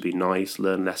school to be nice,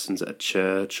 learn lessons at a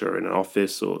church or in an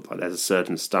office, or like there's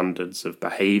certain standards of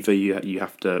behaviour you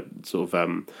have to sort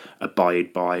of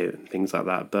abide by and things like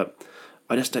that. But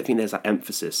I just don't think there's that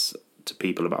emphasis to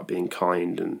people about being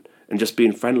kind and just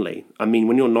being friendly. I mean,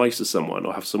 when you're nice to someone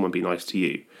or have someone be nice to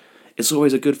you, it's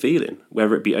always a good feeling,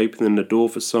 whether it be opening the door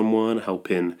for someone,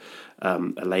 helping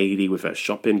a lady with her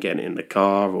shopping, getting in the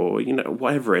car, or,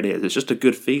 whatever it is. It's just a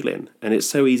good feeling, and it's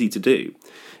so easy to do.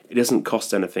 It doesn't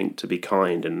cost anything to be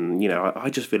kind, and, I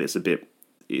just feel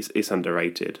it's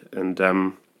underrated. And, I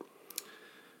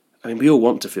mean, we all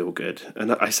want to feel good,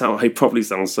 and I probably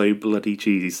sound so bloody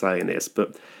cheesy saying this,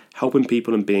 but helping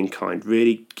people and being kind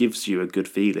really gives you a good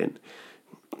feeling.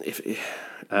 It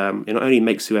not only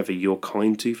makes whoever you're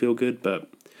kind to feel good, but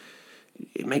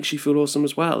it makes you feel awesome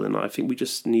as well. And I think we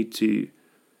just need to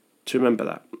remember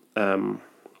that.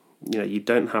 You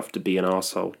don't have to be an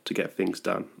arsehole to get things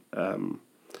done.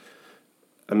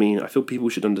 I mean, I feel people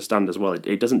should understand as well.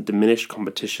 It doesn't diminish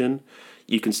competition.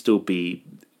 You can still be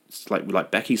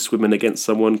like Becky, swimming against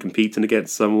someone, competing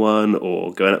against someone,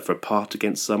 or going up for a part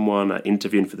against someone,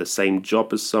 interviewing for the same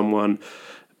job as someone.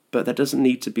 But there doesn't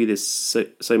need to be this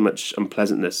so much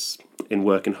unpleasantness in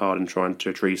working hard and trying to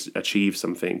achieve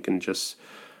something, and just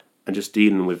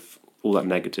dealing with all that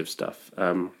negative stuff.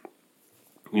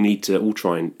 We need to all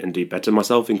try and do better,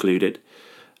 myself included.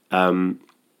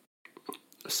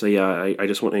 So yeah, I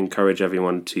just want to encourage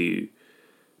everyone to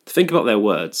think about their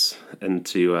words and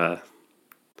to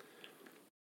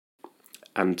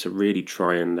really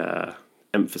try and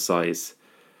emphasize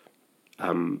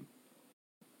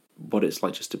what it's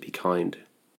like just to be kind.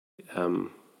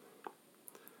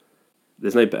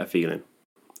 There's no better feeling,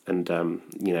 and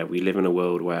we live in a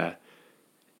world where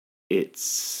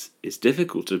it's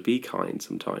difficult to be kind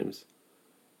sometimes,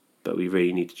 but we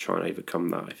really need to try and overcome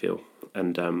that, I feel.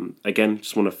 And again,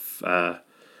 just want to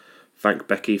thank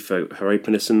Becky for her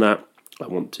openness in that. I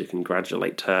want to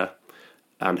congratulate her.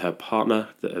 and her partner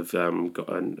that have got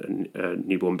a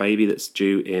newborn baby that's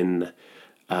due in,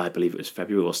 I believe it was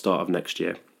February or start of next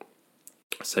year.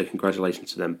 So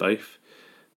congratulations to them both.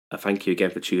 Thank you again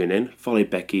for tuning in. Follow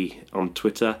Becky on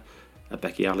Twitter at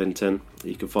Becky Adlington.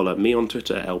 You can follow me on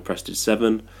Twitter at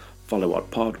lprestige7. Follow our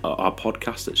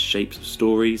podcast at Shapes of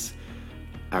Stories.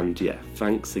 And yeah,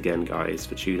 thanks again, guys,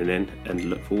 for tuning in, and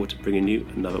look forward to bringing you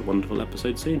another wonderful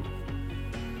episode soon.